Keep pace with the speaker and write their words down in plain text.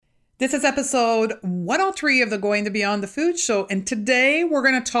This is episode 103 of the Going to Beyond the Food Show. And today we're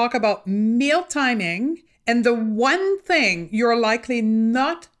going to talk about meal timing and the one thing you're likely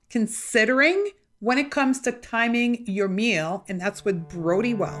not considering when it comes to timing your meal. And that's with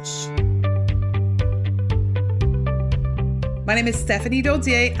Brodie Welsh. My name is Stephanie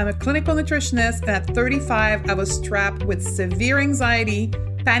Dodier. I'm a clinical nutritionist. And at 35, I was strapped with severe anxiety,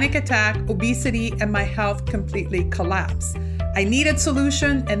 panic attack, obesity, and my health completely collapsed. I needed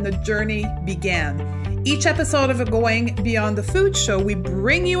solution and the journey began. Each episode of Going Beyond the Food Show, we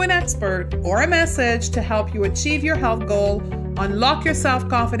bring you an expert or a message to help you achieve your health goal, unlock your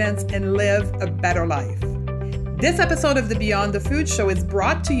self-confidence, and live a better life. This episode of the Beyond the Food Show is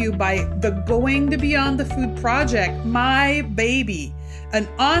brought to you by the Going to Beyond the Food Project, my baby, an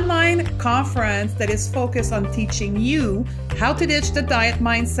online conference that is focused on teaching you how to ditch the diet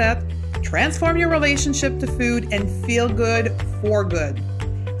mindset, transform your relationship to food, and feel good for good.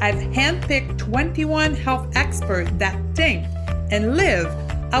 I've handpicked 21 health experts that think and live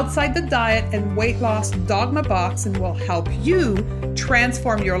outside the diet and weight loss dogma box and will help you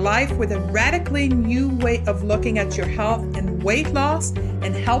transform your life with a radically new way of looking at your health and weight loss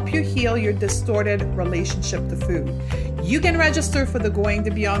and help you heal your distorted relationship to food. You can register for the Going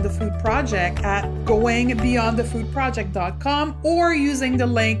to Beyond the Food Project at goingbeyondthefoodproject.com or using the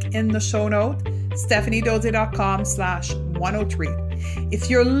link in the show note, stephaniedodier.com/103. If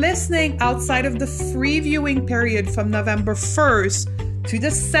you're listening outside of the free viewing period from November 1st to the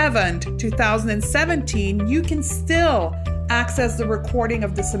 7th, 2017, you can still access the recording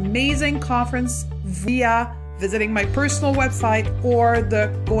of this amazing conference via visiting my personal website or the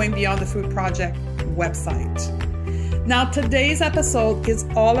Going Beyond the Food Project website. Now, today's episode is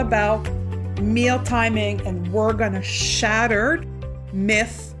all about meal timing, and we're going to shatter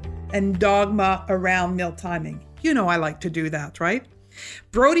myth and dogma around meal timing. You know I like to do that, right?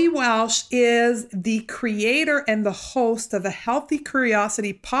 Brodie Welsh is the creator and the host of the Healthy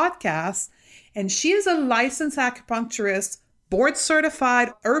Curiosity podcast, and she is a licensed acupuncturist,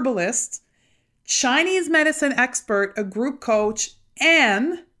 board-certified herbalist, Chinese medicine expert, a group coach,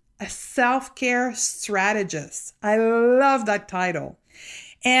 and a self-care strategist. I love that title.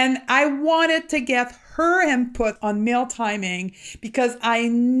 And I wanted to get her input on meal timing because I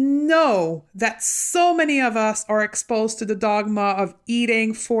know that so many of us are exposed to the dogma of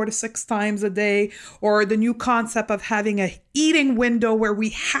eating 4 to 6 times a day, or the new concept of having a eating window where we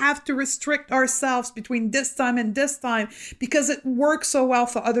have to restrict ourselves between this time and this time because it works so well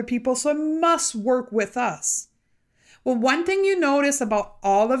for other people, so it must work with us. Well, one thing you notice about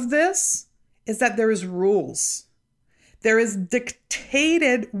all of this is that there is rules. There is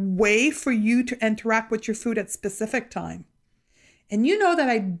dictated way for you to interact with your food at specific time. And you know that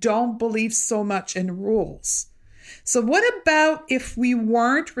I don't believe so much in rules. So what about if we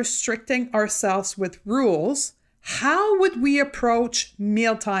weren't restricting ourselves with rules? How would we approach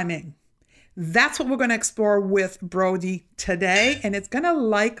meal timing? That's what we're going to explore with Brodie today. And it's going to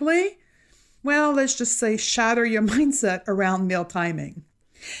likely, well, let's just say shatter your mindset around meal timing.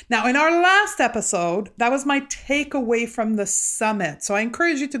 Now, in our last episode, that was my takeaway from the summit. So I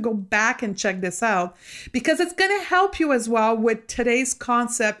encourage you to go back and check this out because it's going to help you as well with today's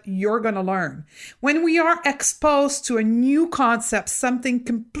concept you're going to learn. When we are exposed to a new concept, something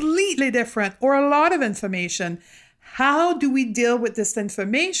completely different, or a lot of information, how do we deal with this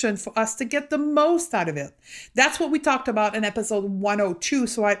information for us to get the most out of it? That's what we talked about in episode 102.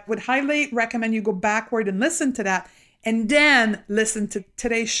 So I would highly recommend you go backward and listen to that, and then listen to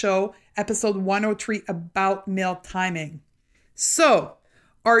today's show, episode 103, about meal timing. So,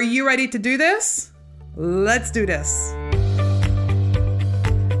 are you ready to do this? Let's do this.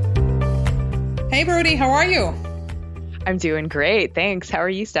 Hey, Brodie, how are you? I'm doing great. Thanks. How are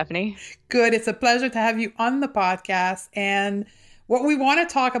you, Stephanie? Good. It's a pleasure to have you on the podcast. And what we want to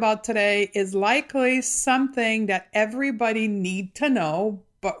talk about today is likely something that everybody needs to know,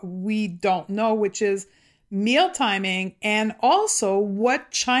 but we don't know, which is meal timing, and also what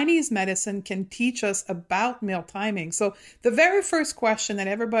Chinese medicine can teach us about meal timing. So the very first question that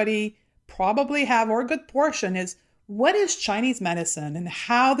everybody probably have, or a good portion, is what is Chinese medicine and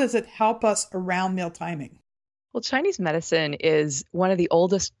how does it help us around meal timing? Well, Chinese medicine is one of the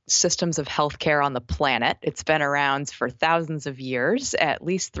oldest systems of healthcare on the planet. It's been around for thousands of years, at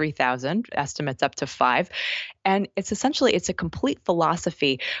least 3,000, estimates up to 5. And it's a complete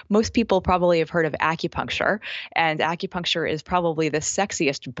philosophy. Most people probably have heard of acupuncture, and acupuncture is probably the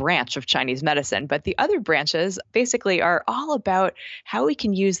sexiest branch of Chinese medicine. But the other branches basically are all about how we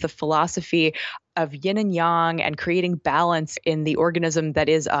can use the philosophy of yin and yang and creating balance in the organism that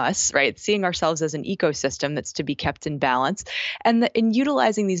is us, right? Seeing ourselves as an ecosystem that's to be kept in balance, and in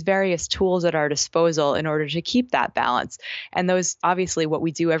utilizing these various tools at our disposal in order to keep that balance. And those, obviously, what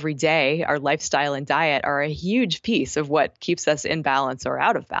we do every day, our lifestyle and diet, are a huge piece of what keeps us in balance or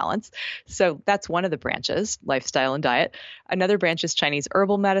out of balance. So that's one of the branches, lifestyle and diet. Another branch is Chinese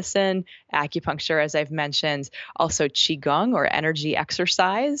herbal medicine, acupuncture, as I've mentioned. Also, Qigong, or energy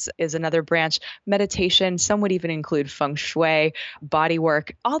exercise, is another branch. Meditation, some would even include feng shui, body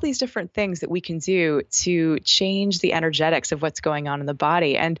work, all these different things that we can do to change the energetics of what's going on in the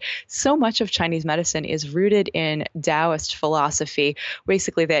body. And so much of Chinese medicine is rooted in Taoist philosophy,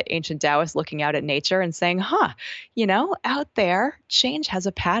 basically the ancient Taoists looking out at nature and saying, out there, change has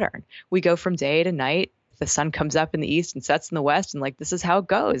a pattern. We go from day to night. The sun comes up in the east and sets in the west, and this is how it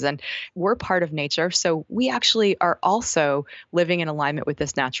goes. And we're part of nature. So we actually are also living in alignment with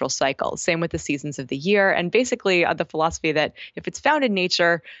this natural cycle. Same with the seasons of the year. And basically the philosophy that if it's found in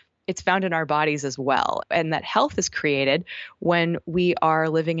nature, it's found in our bodies as well. And that health is created when we are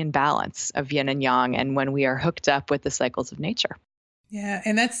living in balance of yin and yang, and when we are hooked up with the cycles of nature. Yeah,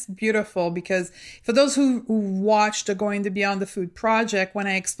 and that's beautiful, because for those who watched the Going to Beyond the Food project, when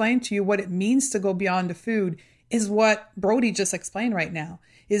I explained to you what it means to go beyond the food, is what Brody just explained right now,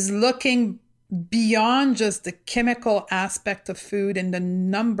 is looking beyond just the chemical aspect of food and the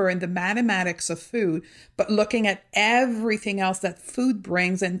number and the mathematics of food, but looking at everything else that food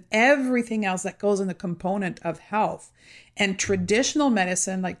brings and everything else that goes in the component of health. And traditional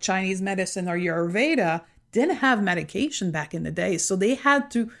medicine, like Chinese medicine or Ayurveda, didn't have medication back in the day. So they had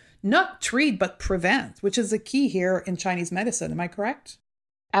to not treat, but prevent, which is the key here in Chinese medicine. Am I correct?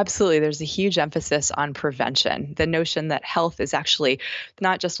 Absolutely. There's a huge emphasis on prevention. The notion that health is actually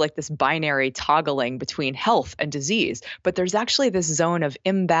not just like this binary toggling between health and disease, but there's actually this zone of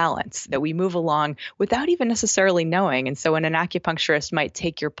imbalance that we move along without even necessarily knowing. And so when an acupuncturist might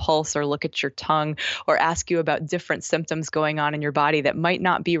take your pulse or look at your tongue or ask you about different symptoms going on in your body that might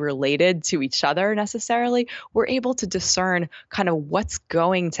not be related to each other necessarily, we're able to discern kind of what's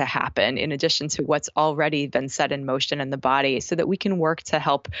going to happen in addition to what's already been set in motion in the body, so that we can work to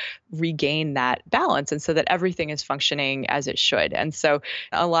help regain that balance, and so that everything is functioning as it should. And so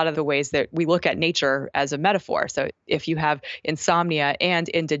a lot of the ways that we look at nature as a metaphor. So if you have insomnia and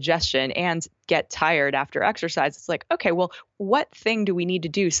indigestion and get tired after exercise, it's like, okay, well, what thing do we need to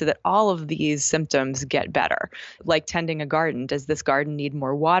do so that all of these symptoms get better? Like tending a garden. Does this garden need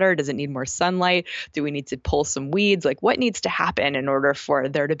more water? Does it need more sunlight? Do we need to pull some weeds? Like, what needs to happen in order for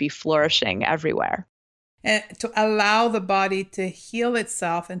there to be flourishing everywhere? And to allow the body to heal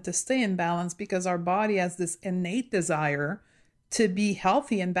itself and to stay in balance, because our body has this innate desire to be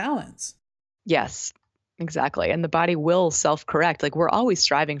healthy and balanced. Yes, exactly. And the body will self-correct. Like, we're always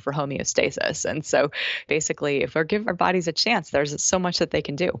striving for homeostasis. And so basically, if we give our bodies a chance, there's so much that they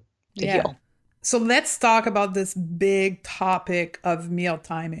can do to heal. So let's talk about this big topic of meal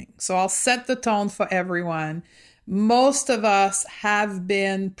timing. So I'll set the tone for everyone. Most of us have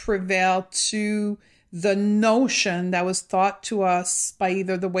been prevailed to the notion that was taught to us by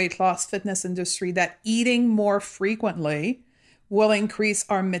either the weight loss fitness industry that eating more frequently will increase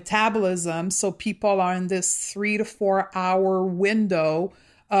our metabolism. So people are in this 3 to 4 hour window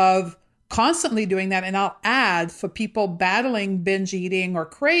of constantly doing that. And I'll add, for people battling binge eating or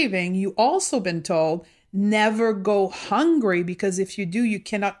craving, you also been told never go hungry, because if you do, you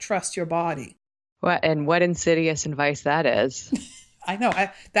cannot trust your body. What insidious advice that is. I know.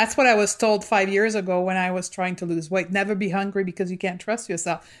 That's what I was told 5 years ago when I was trying to lose weight. Never be hungry because you can't trust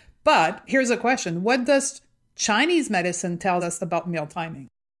yourself. But here's a question. What does Chinese medicine tell us about meal timing?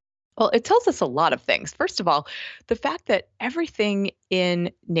 Well, it tells us a lot of things. First of all, the fact that everything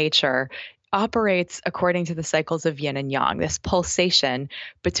in nature operates according to the cycles of yin and yang, this pulsation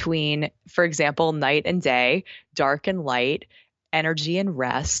between, for example, night and day, dark and light, energy and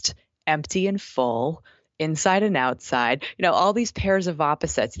rest, empty and full, inside and outside, all these pairs of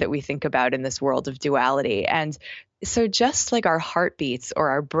opposites that we think about in this world of duality. And so just like our heartbeats or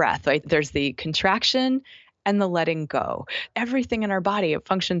our breath, right, there's the contraction and the letting go. Everything in our body, it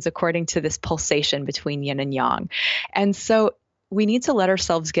functions according to this pulsation between yin and yang. And so we need to let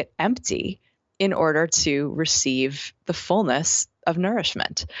ourselves get empty in order to receive the fullness of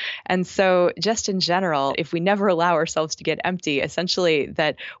nourishment. And so just in general, if we never allow ourselves to get empty, essentially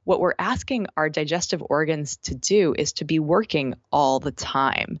that what we're asking our digestive organs to do is to be working all the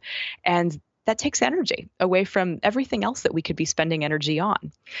time. And that takes energy away from everything else that we could be spending energy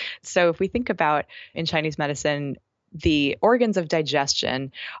on. So if we think about in Chinese medicine, The organs of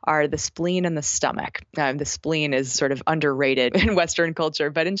digestion are the spleen and the stomach. The spleen is sort of underrated in Western culture,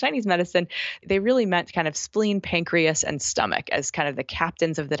 but in Chinese medicine, they really meant kind of spleen, pancreas, and stomach as kind of the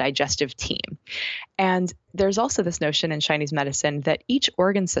captains of the digestive team. And there's also this notion in Chinese medicine that each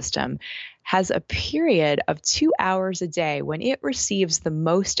organ system has a period of 2 hours a day when it receives the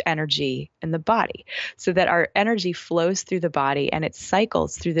most energy in the body, so that our energy flows through the body and it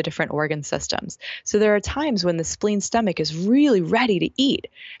cycles through the different organ systems. So there are times when the spleen stomach is really ready to eat,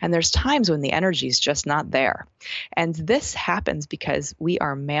 and there's times when the energy is just not there. And this happens because we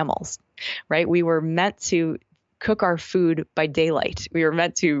are mammals, right? We were meant to cook our food by daylight. We were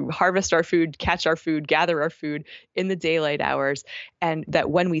meant to harvest our food, catch our food, gather our food in the daylight hours. And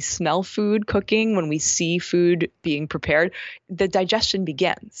that when we smell food cooking, when we see food being prepared, the digestion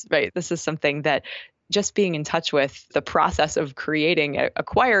begins, right? This is something that just being in touch with the process of creating,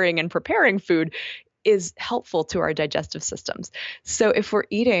 acquiring, and preparing food is helpful to our digestive systems. So if we're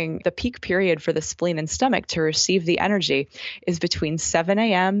eating, the peak period for the spleen and stomach to receive the energy is between 7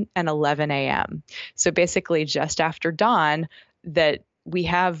 a.m. and 11 a.m. So basically just after dawn, that we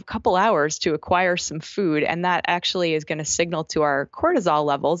have a couple hours to acquire some food, and that actually is going to signal to our cortisol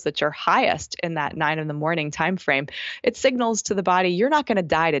levels, that are highest in that 9 a.m. time frame. It signals to the body, you're not going to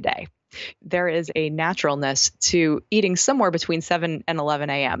die today. There is a naturalness to eating somewhere between 7 and 11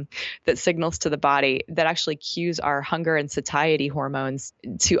 a.m. that signals to the body, that actually cues our hunger and satiety hormones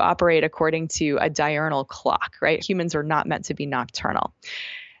to operate according to a diurnal clock, right? Humans are not meant to be nocturnal.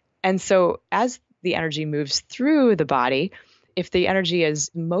 And so as the energy moves through the body, if the energy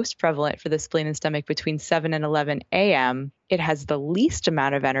is most prevalent for the spleen and stomach between 7 and 11 a.m., it has the least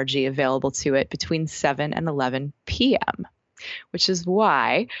amount of energy available to it between 7 and 11 p.m., which is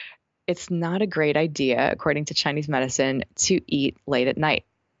why it's not a great idea, according to Chinese medicine, to eat late at night,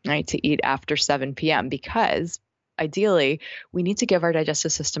 right? To eat after 7 p.m., because ideally we need to give our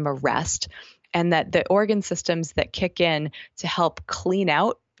digestive system a rest, and that the organ systems that kick in to help clean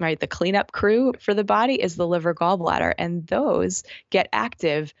out, right? The cleanup crew for the body is the liver, gallbladder, and those get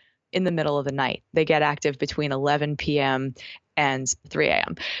active in the middle of the night. They get active between 11 p.m. and 3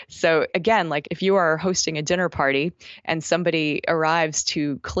 a.m. So again, like if you are hosting a dinner party and somebody arrives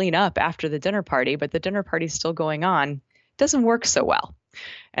to clean up after the dinner party, but the dinner party is still going on, it doesn't work so well.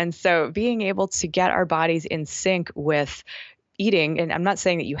 And so being able to get our bodies in sync with eating, and I'm not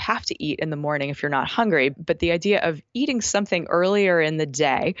saying that you have to eat in the morning if you're not hungry, but the idea of eating something earlier in the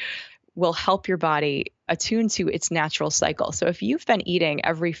day will help your body attune to its natural cycle. So if you've been eating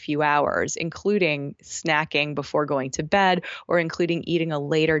every few hours, including snacking before going to bed or including eating a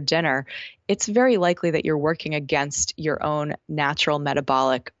later dinner, it's very likely that you're working against your own natural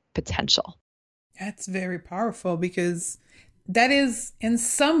metabolic potential. That's very powerful, because that is in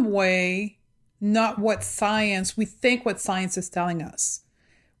some way not what we think what science is telling us,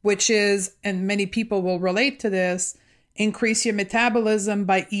 which is, and many people will relate to this, increase your metabolism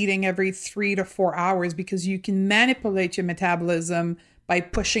by eating every 3 to 4 hours, because you can manipulate your metabolism by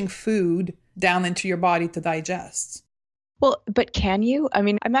pushing food down into your body to digest. Well, but can you? I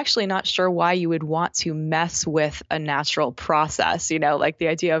mean, I'm actually not sure why you would want to mess with a natural process, like the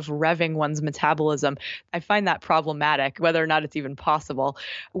idea of revving one's metabolism. I find that problematic, whether or not it's even possible.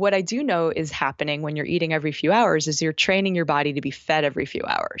 What I do know is happening when you're eating every few hours is you're training your body to be fed every few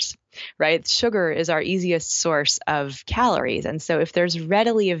hours, right? Sugar is our easiest source of calories. And so if there's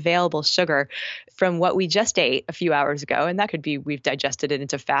readily available sugar from what we just ate a few hours ago, and that could be we've digested it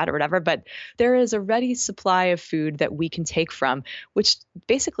into fat or whatever, but there is a ready supply of food that we can take from, which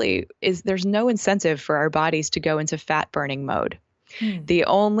basically is there's no incentive for our bodies to go into fat burning mode. The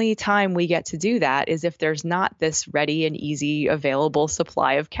only time we get to do that is if there's not this ready and easy available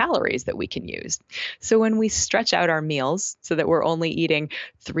supply of calories that we can use. So when we stretch out our meals so that we're only eating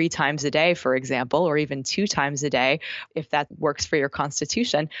 3 times a day, for example, or even 2 times a day, if that works for your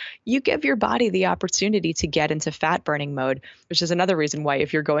constitution, you give your body the opportunity to get into fat burning mode, which is another reason why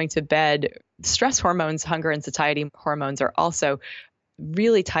if you're going to bed, stress hormones, hunger and satiety hormones are also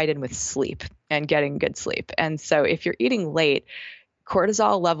really tied in with sleep and getting good sleep. And so if you're eating late,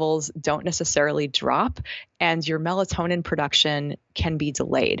 cortisol levels don't necessarily drop, and your melatonin production can be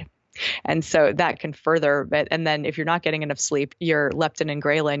delayed. And so that can further, and then if you're not getting enough sleep, your leptin and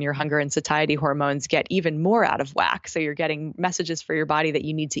ghrelin, your hunger and satiety hormones get even more out of whack. So you're getting messages for your body that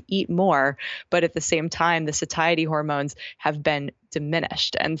you need to eat more, but at the same time, the satiety hormones have been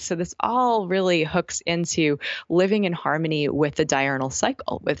diminished. And so this all really hooks into living in harmony with the diurnal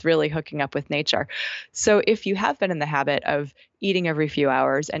cycle, with really hooking up with nature. So if you have been in the habit of eating every few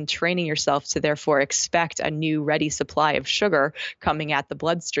hours and training yourself to therefore expect a new ready supply of sugar coming at the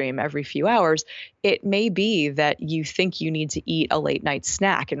bloodstream every few hours, it may be that you think you need to eat a late night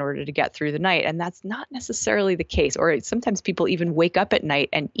snack in order to get through the night. And that's not necessarily the case. Or sometimes people even wake up at night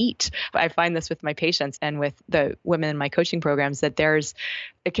and eat. I find this with my patients and with the women in my coaching programs that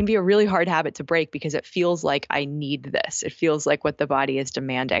it can be a really hard habit to break because it feels like I need this. It feels like what the body is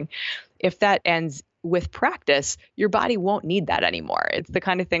demanding. If that ends with practice, your body won't need that anymore. It's the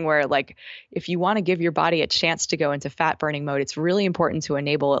kind of thing where, like, if you want to give your body a chance to go into fat burning mode, it's really important to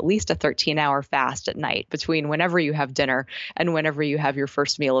enable at least a 13-hour fast at night between whenever you have dinner and whenever you have your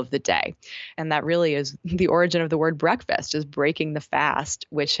first meal of the day. And that really is the origin of the word breakfast, is breaking the fast,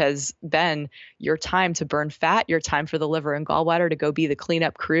 which has been your time to burn fat, your time for the liver and gallbladder to go be the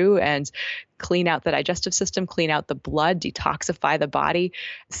cleanup crew and clean out the digestive system, clean out the blood, detoxify the body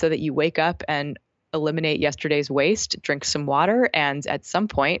so that you wake up and eliminate yesterday's waste, drink some water, and at some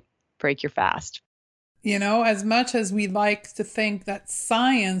point, break your fast. You know, as much as we like to think that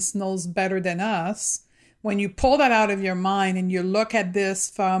science knows better than us, when you pull that out of your mind and you look at this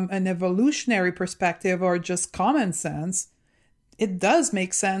from an evolutionary perspective or just common sense, it does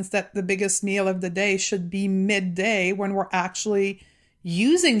make sense that the biggest meal of the day should be midday when we're actually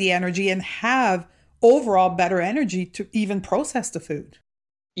using the energy and have overall better energy to even process the food.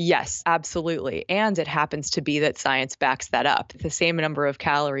 Yes, absolutely. And it happens to be that science backs that up. The same number of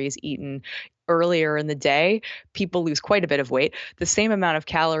calories eaten earlier in the day, people lose quite a bit of weight. The same amount of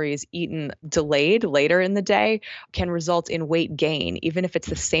calories eaten delayed later in the day can result in weight gain, even if it's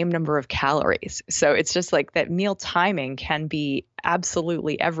the same number of calories. So it's just like that meal timing can be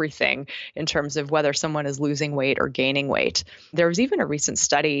absolutely everything in terms of whether someone is losing weight or gaining weight. There was even a recent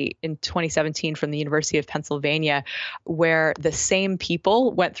study in 2017 from the University of Pennsylvania where the same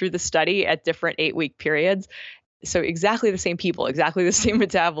people went through the study at different 8-week periods. So exactly the same people, exactly the same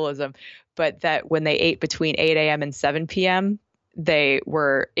metabolism, but that when they ate between 8 a.m. and 7 p.m., they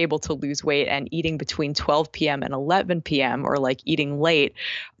were able to lose weight, and eating between 12 p.m. and 11 p.m., or like eating late,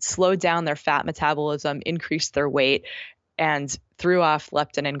 slowed down their fat metabolism, increased their weight, and threw off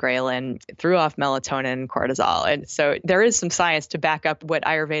leptin and ghrelin, threw off melatonin and cortisol. And so there is some science to back up what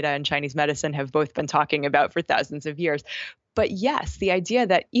Ayurveda and Chinese medicine have both been talking about for thousands of years. But yes, the idea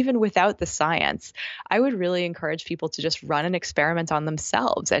that even without the science, I would really encourage people to just run an experiment on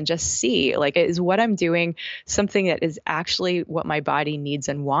themselves and just see, like, is what I'm doing something that is actually what my body needs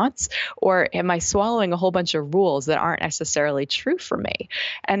and wants? Or am I swallowing a whole bunch of rules that aren't necessarily true for me?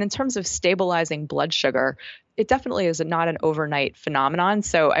 And in terms of stabilizing blood sugar, it definitely is not an overnight phenomenon.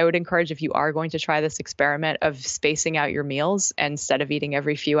 So I would encourage, if you are going to try this experiment of spacing out your meals instead of eating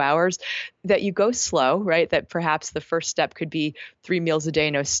every few hours, that you go slow, right? That perhaps the first step could be 3 meals a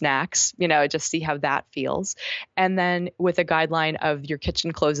day, no snacks, just see how that feels. And then with a guideline of your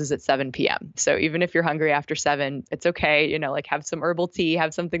kitchen closes at 7 p.m. So even if you're hungry after 7, it's okay, like have some herbal tea,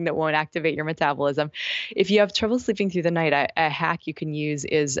 have something that won't activate your metabolism. If you have trouble sleeping through the night, a hack you can use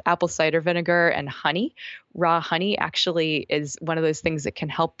is apple cider vinegar and honey. Raw honey actually is one of those things that can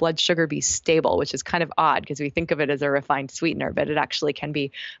help blood sugar be stable, which is kind of odd because we think of it as a refined sweetener, but it actually can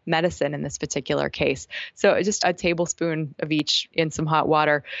be medicine in this particular case. So just a tablespoon of each in some hot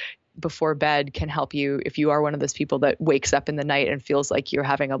water before bed can help you if you are one of those people that wakes up in the night and feels like you're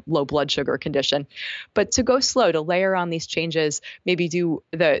having a low blood sugar condition. But to go slow, to layer on these changes, maybe do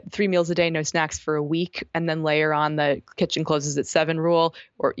the 3 meals a day, no snacks for a week, and then layer on the kitchen closes at 7 rule,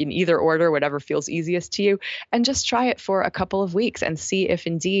 or in either order, whatever feels easiest to you, and just try it for a couple of weeks and see if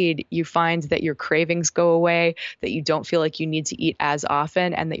indeed you find that your cravings go away, that you don't feel like you need to eat as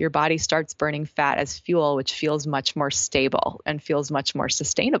often, and that your body starts burning fat as fuel, which feels much more stable and feels much more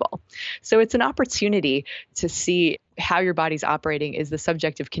sustainable. So it's an opportunity to see how your body's operating. Is the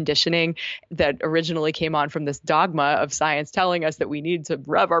subject of conditioning that originally came on from this dogma of science telling us that we need to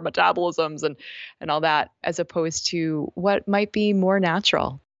rev our metabolisms and all that, as opposed to what might be more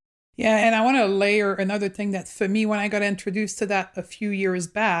natural. Yeah, and I want to layer another thing that for me, when I got introduced to that a few years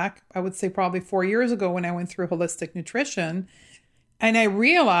back, I would say probably 4 years ago when I went through holistic nutrition, and I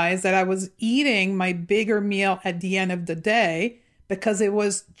realized that I was eating my bigger meal at the end of the day because it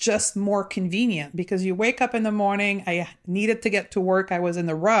was just more convenient. Because you wake up in the morning, I needed to get to work, I was in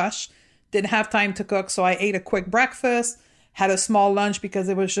a rush, didn't have time to cook, so I ate a quick breakfast, had a small lunch because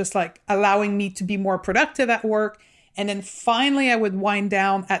it was just like allowing me to be more productive at work. And then finally I would wind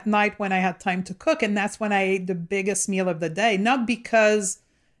down at night when I had time to cook. And that's when I ate the biggest meal of the day. Not because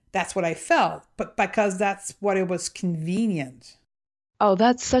that's what I felt, but because that's what it was convenient. Oh,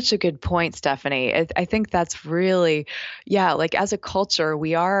 that's such a good point, Stephanie. I think that's really, like as a culture,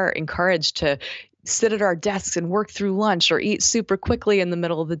 we are encouraged to sit at our desks and work through lunch or eat super quickly in the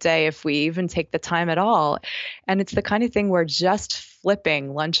middle of the day if we even take the time at all. And it's the kind of thing where just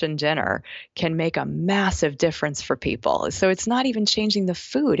flipping lunch and dinner can make a massive difference for people. So it's not even changing the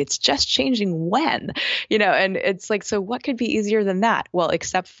food, it's just changing when, and it's like, so what could be easier than that? Well,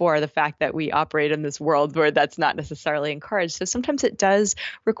 except for the fact that we operate in this world where that's not necessarily encouraged. So sometimes it does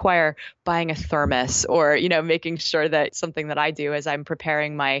require buying a thermos or, making sure that something that I do as I'm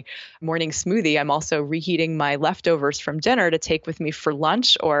preparing my morning smoothie, I'm also reheating my leftovers from dinner to take with me for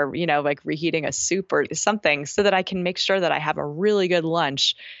lunch or, like reheating a soup or something so that I can make sure that I have a really good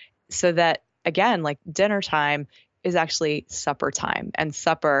lunch so that, again, like dinner time is actually supper time. And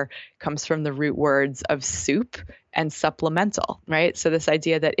supper comes from the root words of soup and supplemental, right? So this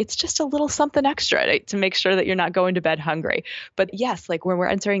idea that it's just a little something extra, right, to make sure that you're not going to bed hungry. But yes, like when we're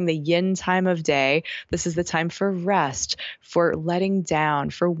entering the yin time of day, this is the time for rest, for letting down,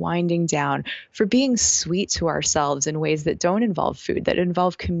 for winding down, for being sweet to ourselves in ways that don't involve food, that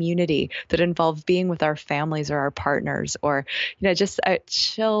involve community, that involve being with our families or our partners, or, just a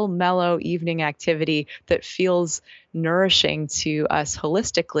chill, mellow evening activity that feels nourishing to us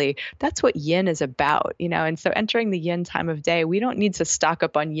holistically. That's what yin is about, and so entering the yin time of day, we don't need to stock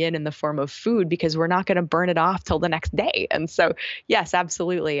up on yin in the form of food because we're not going to burn it off till the next day. And so, yes,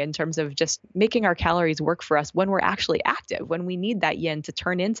 absolutely. In terms of just making our calories work for us when we're actually active, when we need that yin to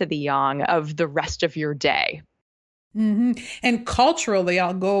turn into the yang of the rest of your day. Mm-hmm. And culturally,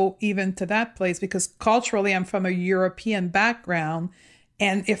 I'll go even to that place because culturally, I'm from a European background.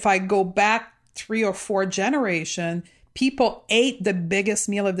 And if I go back 3 or 4 generation, people ate the biggest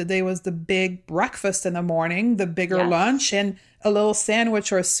meal of the day was the big breakfast in the morning, the bigger lunch, and a little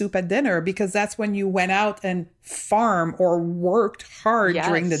sandwich or a soup at dinner, because that's when you went out and farm or worked hard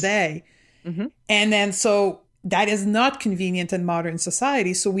during the day. Mm-hmm. And then so that is not convenient in modern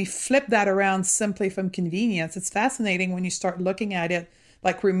society. So we flip that around simply from convenience. It's fascinating when you start looking at it,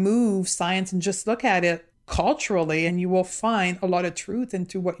 like remove science and just look at it culturally, and you will find a lot of truth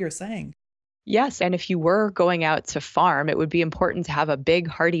into what you're saying. Yes. And if you were going out to farm, it would be important to have a big,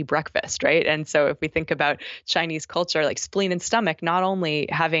 hearty breakfast, right? And so if we think about Chinese culture, like spleen and stomach, not only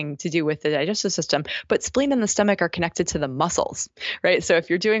having to do with the digestive system, but spleen and the stomach are connected to the muscles, right? So if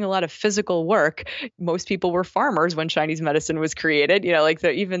you're doing a lot of physical work, most people were farmers when Chinese medicine was created,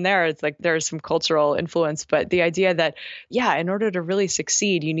 even there, it's like there's some cultural influence, but the idea that, in order to really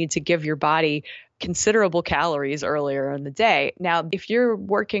succeed, you need to give your body considerable calories earlier in the day. Now, if you're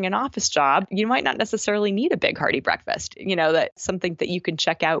working an office job, you might not necessarily need a big hearty breakfast. That's something that you can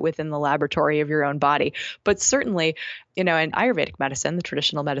check out within the laboratory of your own body. But certainly, in Ayurvedic medicine, the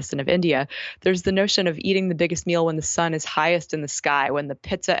traditional medicine of India, there's the notion of eating the biggest meal when the sun is highest in the sky, when the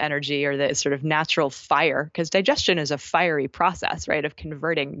pitta energy or the sort of natural fire, because digestion is a fiery process, right, of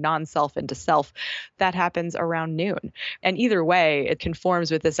converting non-self into self, that happens around noon. And either way, it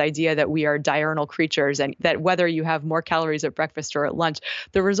conforms with this idea that we are diurnal creatures and that whether you have more calories at breakfast or at lunch,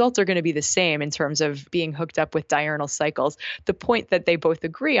 the results are going to be the same in terms of being hooked up with diurnal cycles. The point that they both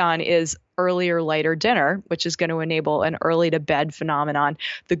agree on is earlier, lighter dinner, which is going to enable an early to bed phenomenon,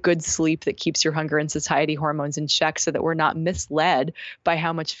 the good sleep that keeps your hunger and satiety hormones in check so that we're not misled by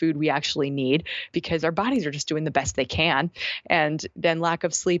how much food we actually need because our bodies are just doing the best they can. And then lack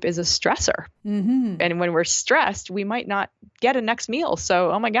of sleep is a stressor. Mm-hmm. And when we're stressed, we might not get a next meal.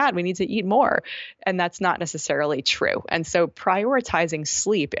 So, oh my God, we need to eat more. And that's not necessarily true. And so prioritizing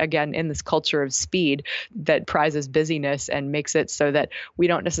sleep, again, in this culture of speed that prizes busyness and makes it so that we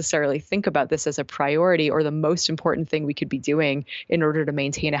don't necessarily think about this as a priority or the most important thing we could be doing in order to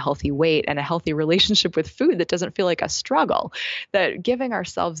maintain a healthy weight and a healthy relationship with food that doesn't feel like a struggle, that giving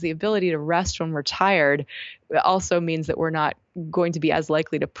ourselves the ability to rest when we're tired also means that we're not going to be as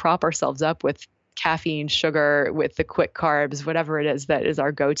likely to prop ourselves up with caffeine, sugar, with the quick carbs, whatever it is that is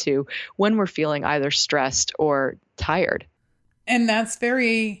our go-to when we're feeling either stressed or tired. And that's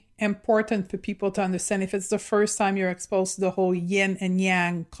very important for people to understand. If it's the first time you're exposed to the whole yin and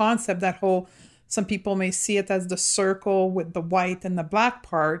yang concept, some people may see it as the circle with the white and the black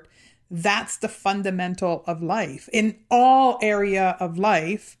part. That's the fundamental of life. In all area of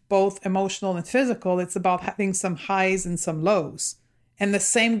life, both emotional and physical, it's about having some highs and some lows. And the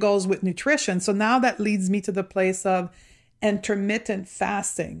same goes with nutrition. So now that leads me to the place of intermittent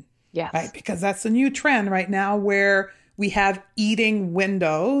fasting. Yes. Right? Because that's a new trend right now where we have eating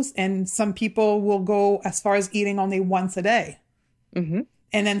windows, and some people will go as far as eating only once a day. Mm-hmm.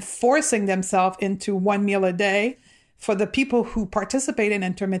 And then forcing themselves into one meal a day. For the people who participate in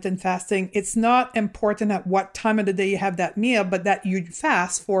intermittent fasting, it's not important at what time of the day you have that meal, but that you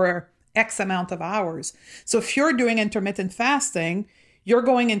fast for X amount of hours. So if you're doing intermittent fasting, you're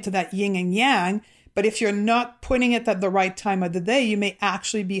going into that yin and yang. But if you're not putting it at the right time of the day, you may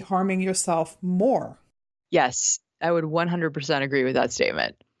actually be harming yourself more. Yes. I would 100% agree with that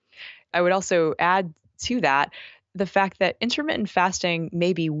statement. I would also add to that the fact that intermittent fasting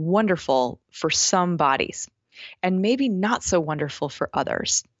may be wonderful for some bodies and maybe not so wonderful for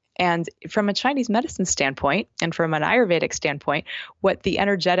others. And from a Chinese medicine standpoint and from an Ayurvedic standpoint, what the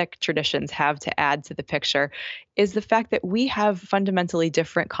energetic traditions have to add to the picture is the fact that we have fundamentally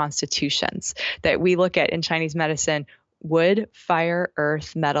different constitutions that we look at in Chinese medicine: wood, fire,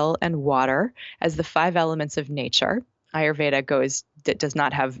 earth, metal, and water as the five elements of nature. Ayurveda does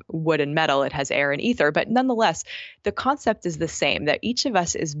not have wood and metal, it has air and ether. But nonetheless, the concept is the same, that each of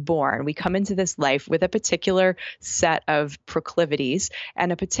us is born. We come into this life with a particular set of proclivities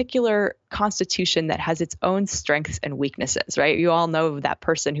and a particular constitution that has its own strengths and weaknesses, right? You all know that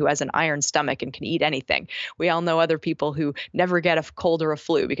person who has an iron stomach and can eat anything. We all know other people who never get a cold or a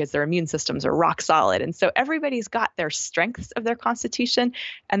flu because their immune systems are rock solid. And so everybody's got their strengths of their constitution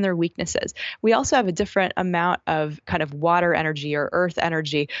and their weaknesses. We also have a different amount of kind of water energy or earth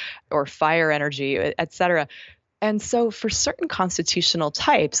energy or fire energy, et cetera. And so for certain constitutional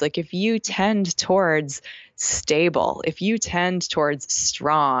types, like if you tend towards stable, if you tend towards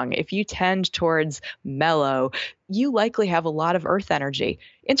strong, if you tend towards mellow, you likely have a lot of earth energy.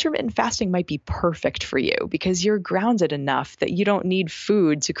 Intermittent fasting might be perfect for you because you're grounded enough that you don't need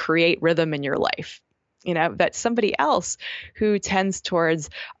food to create rhythm in your life. That somebody else who tends towards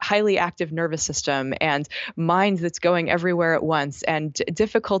highly active nervous system and mind that's going everywhere at once and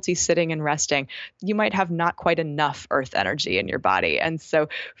difficulty sitting and resting, you might have not quite enough earth energy in your body. And so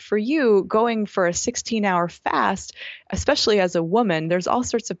for you, going for a 16-hour fast, especially as a woman, there's all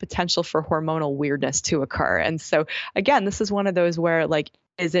sorts of potential for hormonal weirdness to occur. And so again, this is one of those where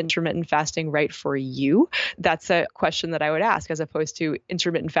is intermittent fasting right for you? That's a question that I would ask, as opposed to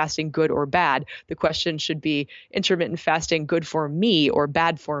intermittent fasting good or bad. The question should be intermittent fasting good for me or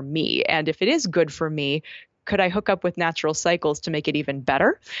bad for me? And if it is good for me, could I hook up with natural cycles to make it even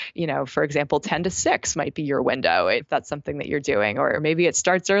better? For example, 10 to 6 might be your window if that's something that you're doing, or maybe it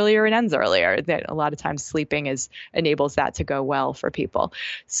starts earlier and ends earlier. That a lot of times sleeping enables that to go well for people.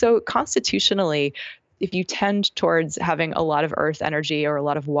 So constitutionally, if you tend towards having a lot of earth energy or a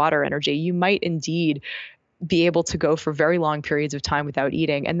lot of water energy, you might indeed be able to go for very long periods of time without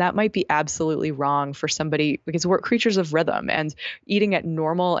eating. And that might be absolutely wrong for somebody, because we're creatures of rhythm, and eating at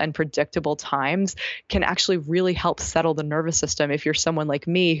normal and predictable times can actually really help settle the nervous system. If you're someone like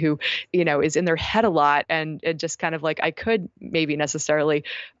me who, is in their head a lot and just kind of I could maybe necessarily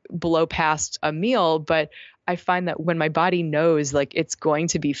blow past a meal, but I find that when my body knows it's going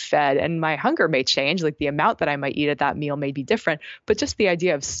to be fed, and my hunger may change, the amount that I might eat at that meal may be different, but just the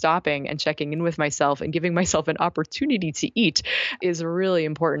idea of stopping and checking in with myself and giving myself an opportunity to eat is really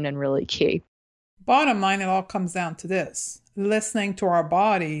important and really key. Bottom line, it all comes down to this: listening to our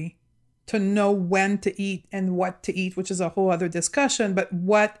body to know when to eat and what to eat, which is a whole other discussion, but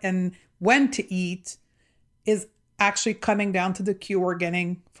what and when to eat is actually coming down to the cue we're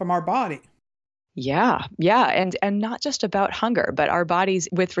getting from our body. Yeah. And not just about hunger, but our bodies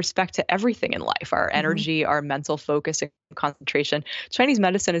with respect to everything in life, our energy, our mental focus and concentration. Chinese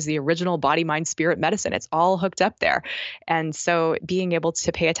medicine is the original body, mind, spirit medicine. It's all hooked up there. And so being able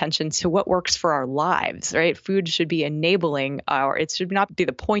to pay attention to what works for our lives, right? Food should be enabling it should not be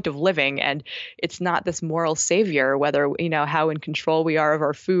the point of living. And it's not this moral savior, whether, how in control we are of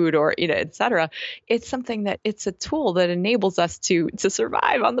our food or, et cetera. It's something that it's a tool that enables us to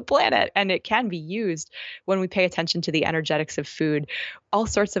survive on the planet. And it can be used when we pay attention to the energetics of food. All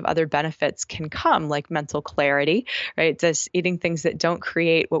sorts of other benefits can come, like mental clarity, right? Just eating things that don't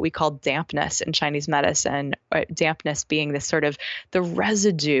create what we call dampness in Chinese medicine. Dampness being this sort of the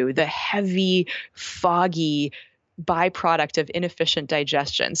residue, the heavy, foggy byproduct of inefficient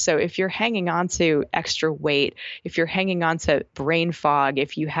digestion. So if you're hanging on to extra weight, if you're hanging on to brain fog,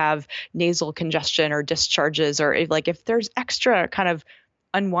 if you have nasal congestion or discharges, or if there's extra kind of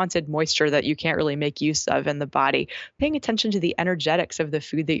unwanted moisture that you can't really make use of in the body, paying attention to the energetics of the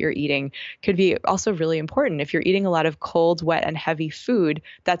food that you're eating could be also really important. If you're eating a lot of cold, wet, and heavy food,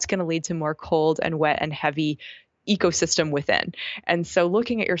 that's going to lead to more cold and wet and heavy ecosystem within. And so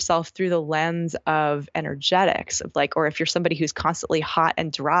looking at yourself through the lens of energetics, or if you're somebody who's constantly hot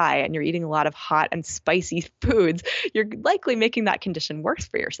and dry and you're eating a lot of hot and spicy foods, you're likely making that condition worse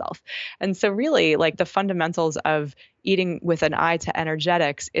for yourself. And so really, the fundamentals of eating with an eye to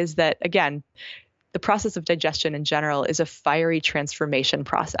energetics is that, again, the process of digestion in general is a fiery transformation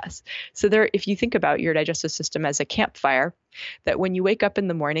process. So if you think about your digestive system as a campfire, that when you wake up in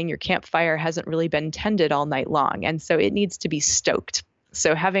the morning, your campfire hasn't really been tended all night long. And so it needs to be stoked.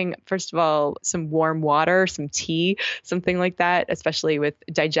 So having, first of all, some warm water, some tea, something like that, especially with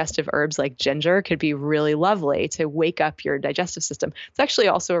digestive herbs like ginger, could be really lovely to wake up your digestive system. It's actually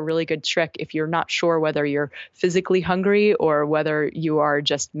also a really good trick if you're not sure whether you're physically hungry or whether you are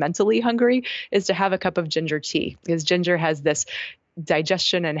just mentally hungry, is to have a cup of ginger tea, because ginger has this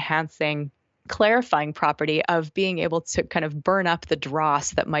digestion enhancing clarifying property of being able to kind of burn up the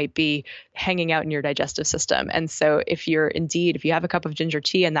dross that might be hanging out in your digestive system. And so if you have a cup of ginger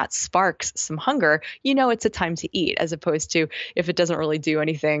tea and that sparks some hunger, it's a time to eat, as opposed to if it doesn't really do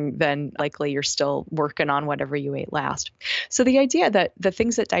anything, then likely you're still working on whatever you ate last. So the idea that the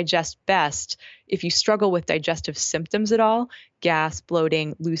things that digest best, if you struggle with digestive symptoms at all, gas,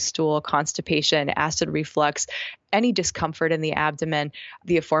 bloating, loose stool, constipation, acid reflux, any discomfort in the abdomen,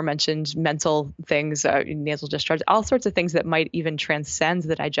 the aforementioned mental things, nasal discharge, all sorts of things that might even transcend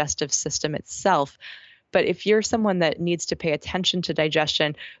the digestive system itself. But if you're someone that needs to pay attention to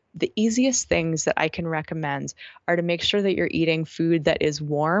digestion, the easiest things that I can recommend are to make sure that you're eating food that is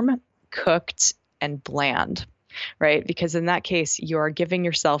warm, cooked, and bland. Right? Because in that case, you're giving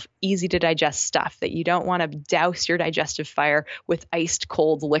yourself easy to digest stuff that you don't want to douse your digestive fire with iced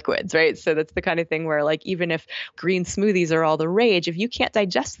cold liquids, right? So that's the kind of thing where, like, even if green smoothies are all the rage, if you can't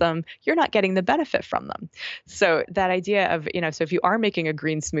digest them, you're not getting the benefit from them. So that idea of, so if you are making a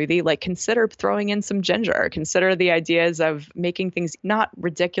green smoothie, like, consider throwing in some ginger, consider the ideas of making things not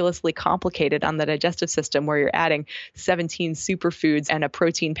ridiculously complicated on the digestive system where you're adding 17 superfoods and a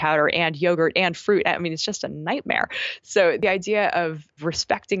protein powder and yogurt and fruit. I mean, it's just a nightmare. So the idea of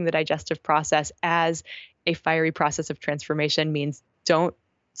respecting the digestive process as a fiery process of transformation means don't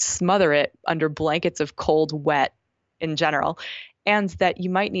smother it under blankets of cold, wet in general. And that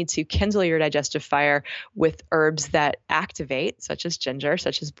you might need to kindle your digestive fire with herbs that activate, such as ginger,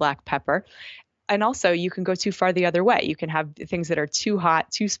 such as black pepper. And also, you can go too far the other way. You can have things that are too hot,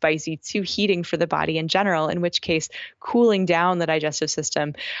 too spicy, too heating for the body in general, in which case cooling down the digestive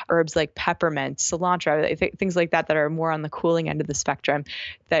system, herbs like peppermint, cilantro, things like that are more on the cooling end of the spectrum,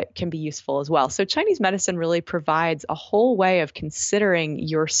 that can be useful as well. So Chinese medicine really provides a whole way of considering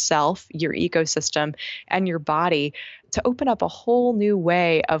yourself, your ecosystem, and your body to open up a whole new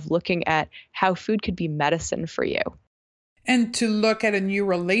way of looking at how food could be medicine for you. And to look at a new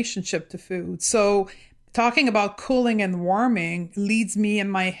relationship to food. So talking about cooling and warming leads me in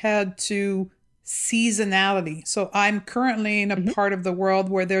my head to seasonality. So I'm currently in a part of the world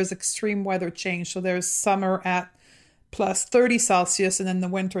where there's extreme weather change. So there's summer at plus 30 Celsius and in the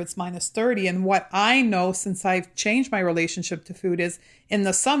winter it's minus 30. And what I know, since I've changed my relationship to food, is in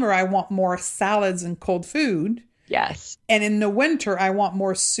the summer I want more salads and cold food. Yes. And in the winter I want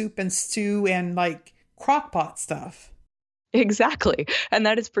more soup and stew and like crock pot stuff. Exactly. And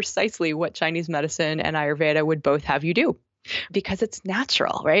that is precisely what Chinese medicine and Ayurveda would both have you do. Because it's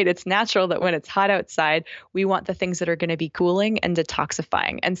natural, right? It's natural that when it's hot outside, we want the things that are going to be cooling and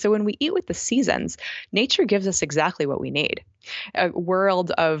detoxifying. And so when we eat with the seasons, nature gives us exactly what we need. A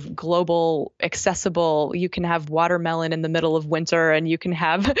world of global, accessible, you can have watermelon in the middle of winter, and you can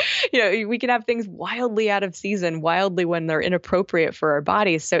have, we can have things wildly out of season, wildly when they're inappropriate for our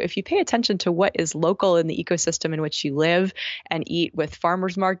bodies. So if you pay attention to what is local in the ecosystem in which you live, and eat with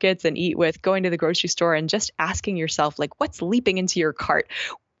farmers markets and eat with going to the grocery store and just asking yourself, like, what's leaping into your cart?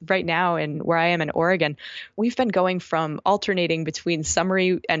 Right now, and where I am in Oregon, we've been going from alternating between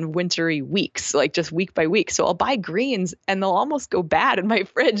summery and wintry weeks, like just week by week. So I'll buy greens and they'll almost go bad in my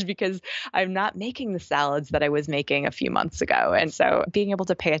fridge because I'm not making the salads that I was making a few months ago. And so being able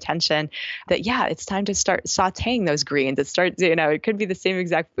to pay attention that, yeah, it's time to start sauteing those greens. It could be the same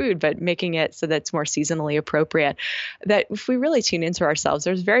exact food, but making it so that it's more seasonally appropriate. That if we really tune into ourselves,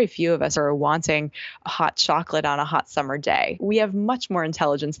 there's very few of us who are wanting hot chocolate on a hot summer day. We have much more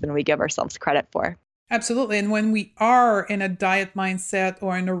intelligence than we give ourselves credit for. Absolutely. And when we are in a diet mindset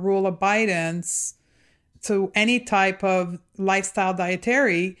or in a rule abidance to any type of lifestyle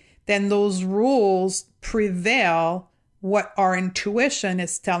dietary, then those rules prevail what our intuition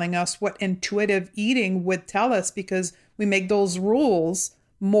is telling us, what intuitive eating would tell us, because we make those rules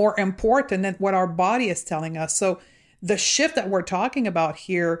more important than what our body is telling us. So the shift that we're talking about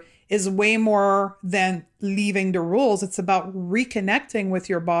here is way more than leaving the rules. It's about reconnecting with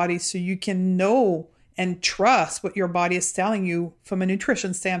your body so you can know and trust what your body is telling you from a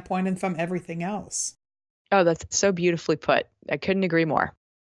nutrition standpoint and from everything else. Oh, that's so beautifully put. I couldn't agree more.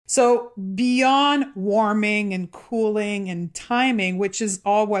 So beyond warming and cooling and timing, which is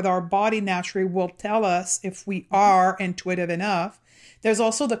all what our body naturally will tell us if we are intuitive enough, there's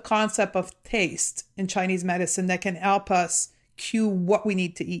also the concept of taste in Chinese medicine that can help us cue what we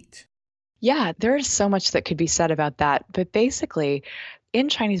need to eat. Yeah, there is so much that could be said about that. But basically, in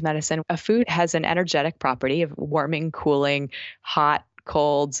Chinese medicine, a food has an energetic property of warming, cooling, hot,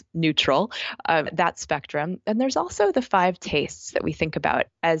 cold, neutral, that spectrum. And there's also the five tastes that we think about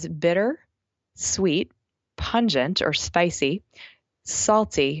as bitter, sweet, pungent or spicy,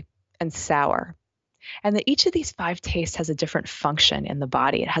 salty, and sour. And that each of these five tastes has a different function in the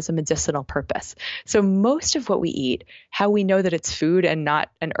body. It has a medicinal purpose. So most of what we eat, how we know that it's food and not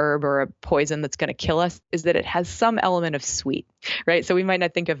an herb or a poison that's going to kill us, is that it has some element of sweet, right? So we might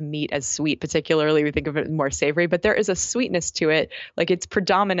not think of meat as sweet, particularly. We think of it more savory, but there is a sweetness to it. Like it's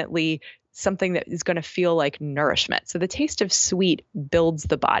predominantly something that is going to feel like nourishment. So the taste of sweet builds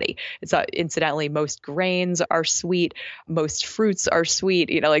the body. It's incidentally, most grains are sweet, most fruits are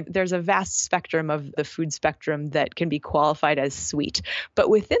sweet. Like there's a vast spectrum of the food spectrum that can be qualified as sweet. But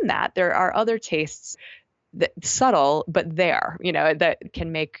within that, there are other tastes that subtle, but that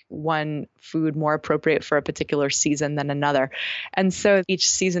can make one food more appropriate for a particular season than another. And so each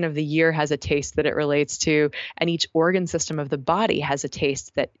season of the year has a taste that it relates to, and each organ system of the body has a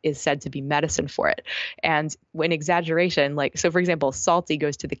taste that is said to be medicine for it. And when exaggeration, so for example, salty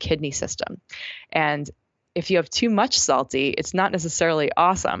goes to the kidney system. And if you have too much salty, it's not necessarily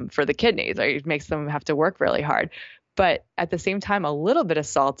awesome for the kidneys, or it makes them have to work really hard. But at the same time, a little bit of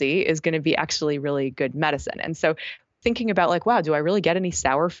salty is going to be actually really good medicine. And so thinking about wow, do I really get any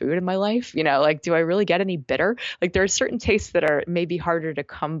sour food in my life? Do I really get any bitter? There are certain tastes that are maybe harder to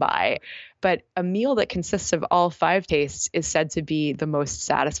come by, but a meal that consists of all five tastes is said to be the most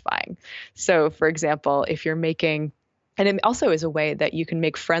satisfying. So for example, if you're making and it also is a way that you can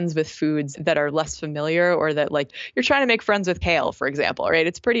make friends with foods that are less familiar, or that you're trying to make friends with kale, for example, right?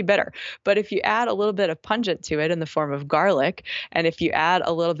 It's pretty bitter. But if you add a little bit of pungent to it in the form of garlic, and if you add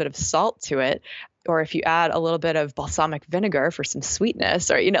a little bit of salt to it, or if you add a little bit of balsamic vinegar for some sweetness,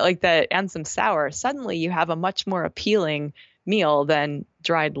 or, and some sour, suddenly you have a much more appealing meal than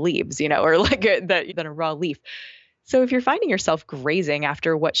dried leaves, or than a raw leaf. So if you're finding yourself grazing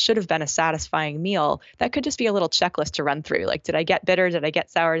after what should have been a satisfying meal, that could just be a little checklist to run through. Did I get bitter? Did I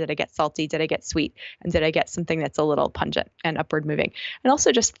get sour? Did I get salty? Did I get sweet? And did I get something that's a little pungent and upward moving? And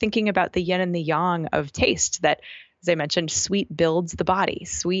also just thinking about the yin and the yang of taste, that, as I mentioned, sweet builds the body.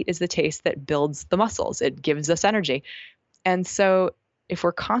 Sweet is the taste that builds the muscles. It gives us energy. And so if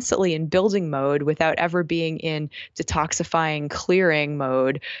we're constantly in building mode without ever being in detoxifying, clearing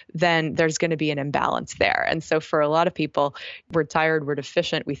mode, then there's going to be an imbalance there. And so for a lot of people, we're tired, we're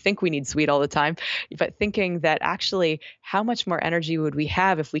deficient, we think we need sweet all the time, but thinking that actually how much more energy would we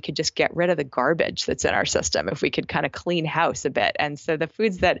have if we could just get rid of the garbage that's in our system, if we could kind of clean house a bit. And so the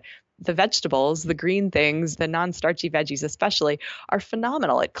foods that the vegetables, the green things, the non-starchy veggies especially, are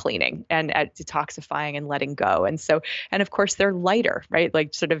phenomenal at cleaning and at detoxifying and letting go. And so, and of course, they're lighter, right?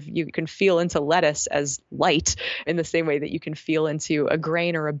 You can feel into lettuce as light in the same way that you can feel into a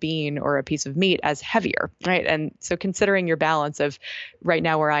grain or a bean or a piece of meat as heavier, right? And so considering your balance of right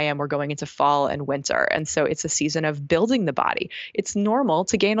now where I am, we're going into fall and winter. And so it's a season of building the body. It's normal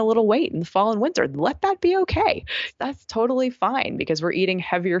to gain a little weight in the fall and winter. Let that be okay. That's totally fine, because we're eating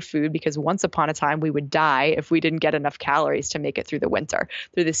heavier food, because once upon a time we would die if we didn't get enough calories to make it through the winter,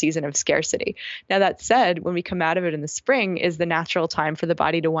 through the season of scarcity. Now, that said, when we come out of it in the spring is the natural time for the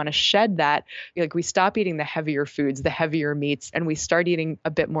body to want to shed that. We stop eating the heavier foods, the heavier meats, and we start eating a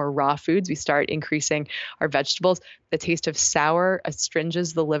bit more raw foods. We start increasing our vegetables. The taste of sour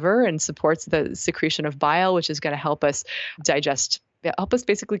astringes the liver and supports the secretion of bile, which is going to help us help us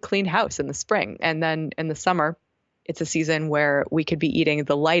basically clean house in the spring. And then in the summer, it's a season where we could be eating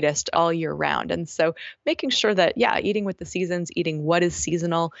the lightest all year round. And so making sure that, eating with the seasons, eating what is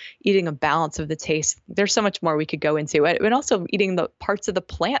seasonal, eating a balance of the taste. There's so much more we could go into it. And also eating the parts of the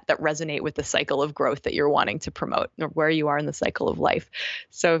plant that resonate with the cycle of growth that you're wanting to promote, or where you are in the cycle of life.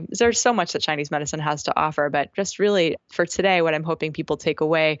 So there's so much that Chinese medicine has to offer. But just really for today, what I'm hoping people take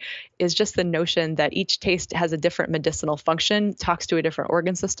away is just the notion that each taste has a different medicinal function, talks to a different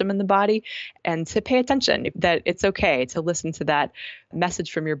organ system in the body, and to pay attention that it's okay to listen to that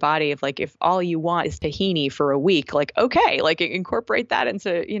message from your body of if all you want is tahini for a week, incorporate that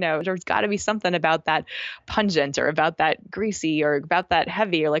into, there's got to be something about that pungent or about that greasy or about that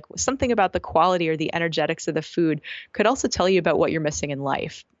heavy, or something about the quality or the energetics of the food could also tell you about what you're missing in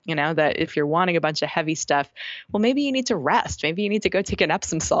life. That if you're wanting a bunch of heavy stuff, well, maybe you need to rest. Maybe you need to go take an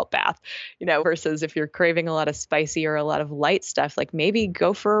Epsom salt bath, versus if you're craving a lot of spicy or a lot of light stuff, maybe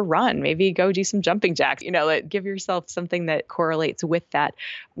go for a run, maybe go do some jumping jacks, give yourself something that correlates with that.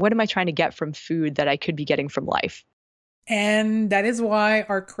 What am I trying to get from food that I could be getting from life? And that is why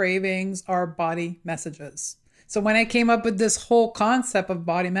our cravings are body messages. So when I came up with this whole concept of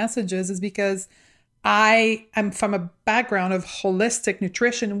body messages is because I am from a background of holistic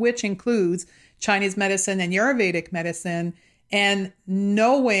nutrition, which includes Chinese medicine and Ayurvedic medicine. And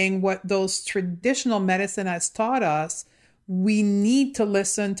knowing what those traditional medicine has taught us, we need to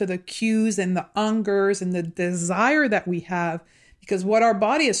listen to the cues and the hungers and the desire that we have, because what our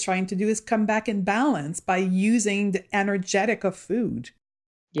body is trying to do is come back in balance by using the energetic of food.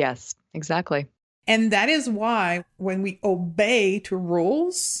 Yes, exactly. And that is why when we obey to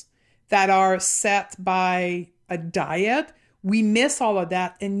rules that are set by a diet, we miss all of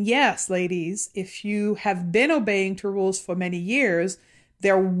that. And yes, ladies, if you have been obeying to rules for many years,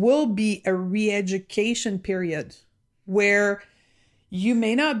 there will be a re-education period where you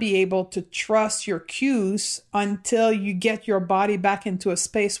may not be able to trust your cues until you get your body back into a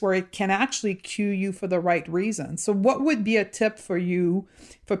space where it can actually cue you for the right reason. So what would be a tip for you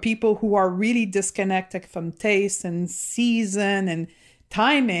for people who are really disconnected from taste and season and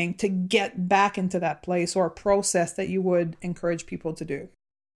timing to get back into that place, or a process that you would encourage people to do?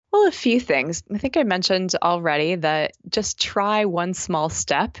 Well, a few things. I think I mentioned already that just try one small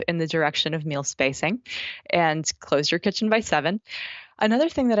step in the direction of meal spacing and close your kitchen by 7. Another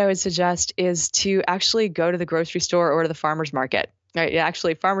thing that I would suggest is to actually go to the grocery store or to the farmer's market. Right?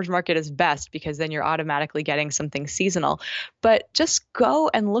 Actually, farmer's market is best because then you're automatically getting something seasonal. But just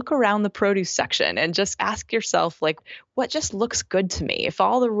go and look around the produce section and just ask yourself, like, what just looks good to me? If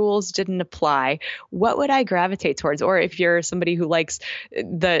all the rules didn't apply, what would I gravitate towards? Or if you're somebody who likes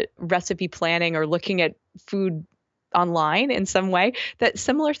the recipe planning or looking at food online in some way, that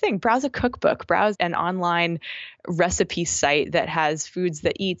similar thing. Browse a cookbook, browse an online recipe site that has foods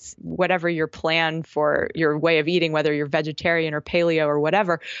that eats whatever your plan for your way of eating, whether you're vegetarian or paleo or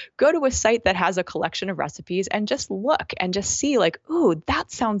whatever. Go to a site that has a collection of recipes and just look and just see, like, ooh,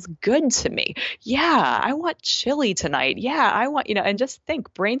 that sounds good to me. Yeah, I want chili tonight. Yeah, I want, and just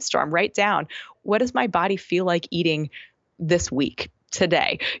think, brainstorm, write down, what does my body feel like eating this week,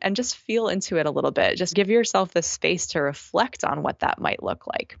 today, and just feel into it a little bit. Just give yourself the space to reflect on what that might look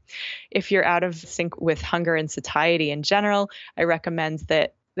like. If you're out of sync with hunger and satiety in general, I recommend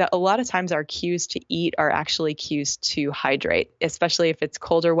that a lot of times our cues to eat are actually cues to hydrate, especially if it's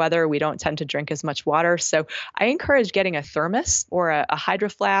colder weather. We don't tend to drink as much water. So I encourage getting a thermos or a hydro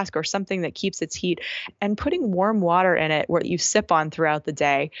flask or something that keeps its heat and putting warm water in it where you sip on throughout the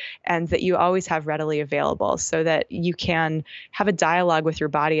day and that you always have readily available, so that you can have a dialogue with your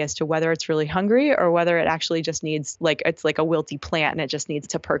body as to whether it's really hungry or whether it actually just needs, like, it's like a wilty plant and it just needs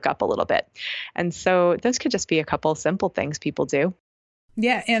to perk up a little bit. And so those could just be a couple simple things people do.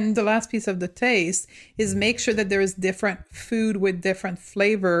 Yeah, and the last piece of the taste is make sure that there is different food with different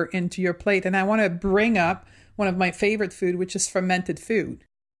flavor into your plate. And I want to bring up one of my favorite food, which is fermented food.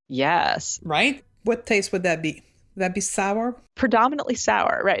 Yes. Right? What taste would that be? Would that be sour? Predominantly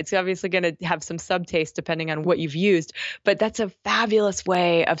sour, right? It's obviously going to have some subtaste depending on what you've used, but that's a fabulous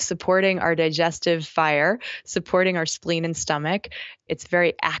way of supporting our digestive fire, supporting our spleen and stomach. It's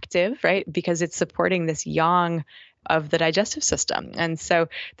very active, right? Because it's supporting this yang of the digestive system. And so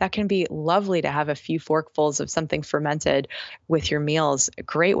that can be lovely to have a few forkfuls of something fermented with your meals. A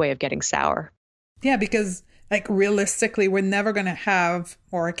great way of getting sour. Yeah, because like realistically, we're never going to have,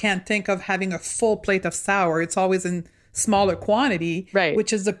 or I can't think of having a full plate of sour. It's always in smaller quantity, right?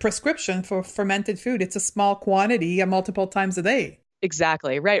 Which is the prescription for fermented food. It's a small quantity multiple times a day.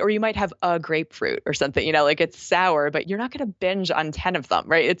 Exactly. Right. Or you might have a grapefruit or something, like it's sour, but you're not going to binge on 10 of them,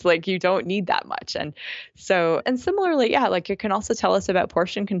 right? It's like you don't need that much. And so, and similarly, yeah, like it can also tell us about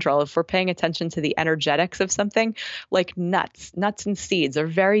portion control. If we're paying attention to the energetics of something, like nuts and seeds are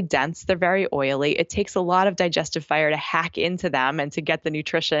very dense. They're very oily. It takes a lot of digestive fire to hack into them and to get the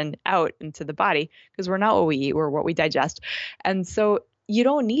nutrition out into the body, because we're not what we eat, we're what we digest. And so you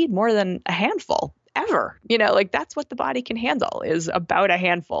don't need more than a handful ever, like that's what the body can handle, is about a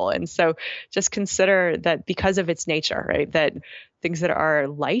handful. And so just consider that because of its nature, right, that things that are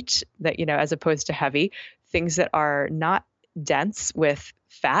light, that, as opposed to heavy, things that are not dense with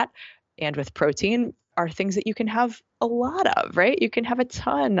fat and with protein are things that you can have a lot of, right? You can have a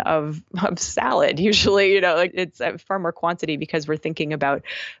ton of salad usually, like it's a far more quantity because we're thinking about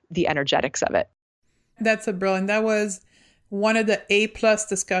the energetics of it. That's brilliant. That was one of the A+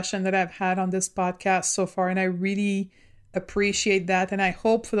 discussion that I've had on this podcast so far. And I really appreciate that. And I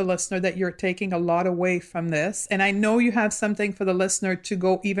hope for the listener that you're taking a lot away from this. And I know you have something for the listener to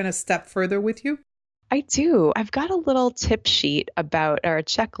go even a step further with you. I do. I've got a little tip sheet about, or a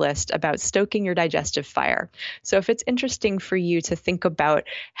checklist about stoking your digestive fire. So if it's interesting for you to think about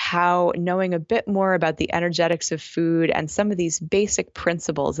how knowing a bit more about the energetics of food and some of these basic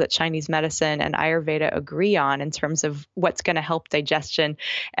principles that Chinese medicine and Ayurveda agree on in terms of what's going to help digestion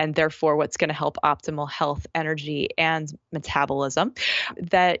and therefore what's going to help optimal health, energy, and metabolism,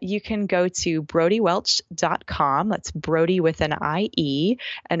 that you can go to brodywelch.com. That's Brody with an IE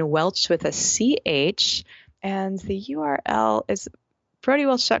and Welch with a CH. And the URL is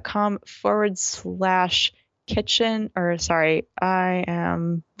brodywelch.com/kitchen, or sorry,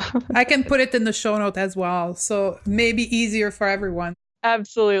 I can put it in the show note as well. So maybe easier for everyone.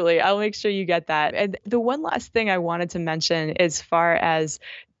 Absolutely. I'll make sure you get that. And the one last thing I wanted to mention as far as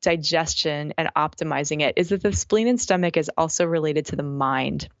digestion and optimizing it is that the spleen and stomach is also related to the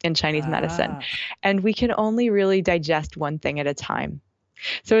mind in Chinese medicine. And we can only really digest one thing at a time.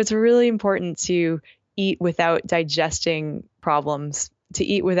 So it's really important to eat without digesting problems, to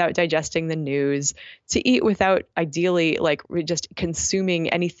eat without digesting the news, to eat without ideally like just consuming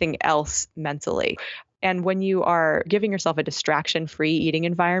anything else mentally. And when you are giving yourself a distraction-free eating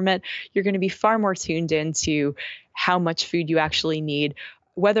environment, you're going to be far more tuned into how much food you actually need,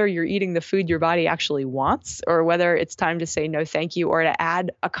 whether you're eating the food your body actually wants, or whether it's time to say no thank you, or to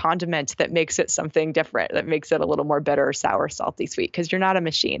add a condiment that makes it something different, that makes it a little more bitter, sour, salty, sweet, because you're not a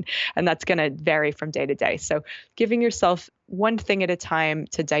machine. And that's going to vary from day to day. So giving yourself one thing at a time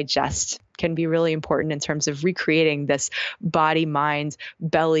to digest can be really important in terms of recreating this body, mind,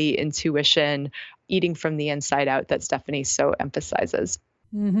 belly intuition, eating from the inside out that Stephanie so emphasizes.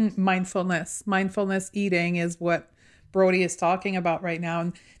 Mindfulness eating is what Brody is talking about right now.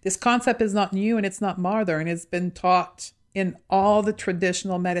 And this concept is not new and it's not modern. It's been taught in all the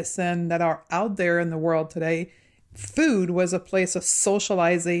traditional medicine that are out there in the world today. Food was a place of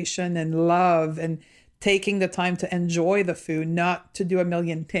socialization and love and taking the time to enjoy the food, not to do a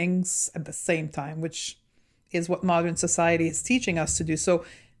million things at the same time, which is what modern society is teaching us to do. So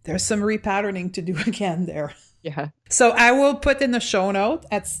there's some repatterning to do again there. Yeah. So I will put in the show note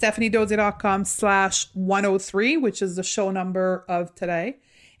at stephaniedodier.com/103, which is the show number of today.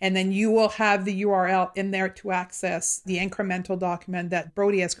 And then you will have the URL in there to access the incremental document that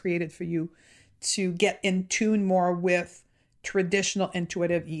Brody has created for you to get in tune more with traditional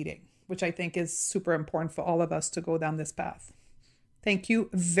intuitive eating, which I think is super important for all of us to go down this path. Thank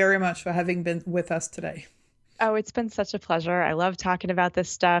you very much for having been with us today. Oh, it's been such a pleasure. I love talking about this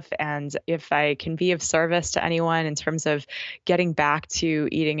stuff. And if I can be of service to anyone in terms of getting back to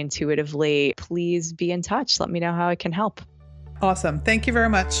eating intuitively, please be in touch. Let me know how I can help. Awesome. Thank you very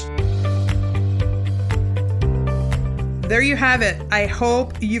much. There you have it. I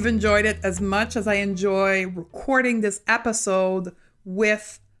hope you've enjoyed it as much as I enjoy recording this episode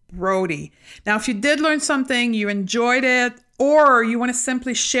with Brody. Now, if you did learn something, you enjoyed it, or you want to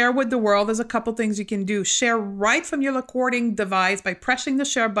simply share with the world, there's a couple things you can do. Share right from your recording device by pressing the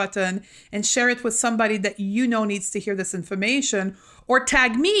share button and share it with somebody that you know needs to hear this information, or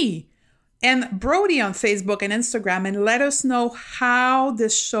tag me and Brody on Facebook and Instagram and let us know how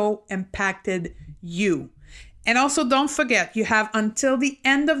this show impacted you. And also don't forget, you have until the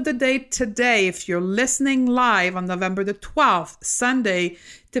end of the day today, if you're listening live on November the 12th, Sunday,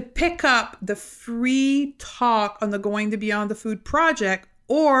 to pick up the free talk on the Going to Beyond the Food project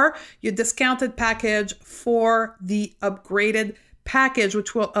or your discounted package for the upgraded package,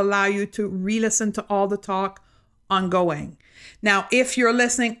 which will allow you to re-listen to all the talk ongoing. Now, if you're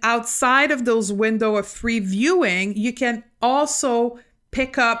listening outside of those window of free viewing, you can also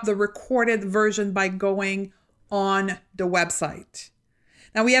pick up the recorded version by going on the website.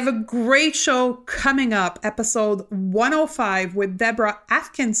 Now, we have a great show coming up, episode 105 with Deborah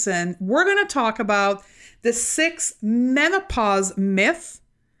Atkinson. We're going to talk about the 6 menopause myths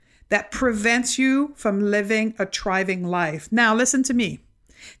that prevents you from living a thriving life. Now, listen to me.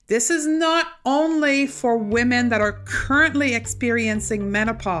 This is not only for women that are currently experiencing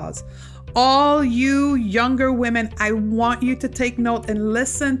menopause. All you younger women, I want you to take note and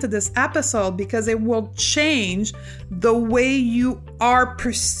listen to this episode because it will change the way you are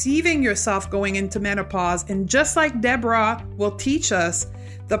perceiving yourself going into menopause. And just like Deborah will teach us,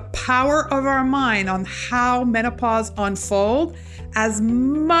 the power of our mind on how menopause unfolds has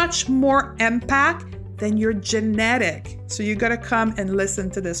much more impact than your genetic. So you got to come and listen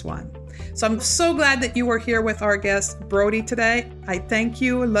to this one. So I'm so glad that you were here with our guest, Brody, today. I thank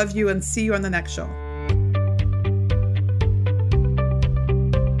you, love you, and see you on the next show.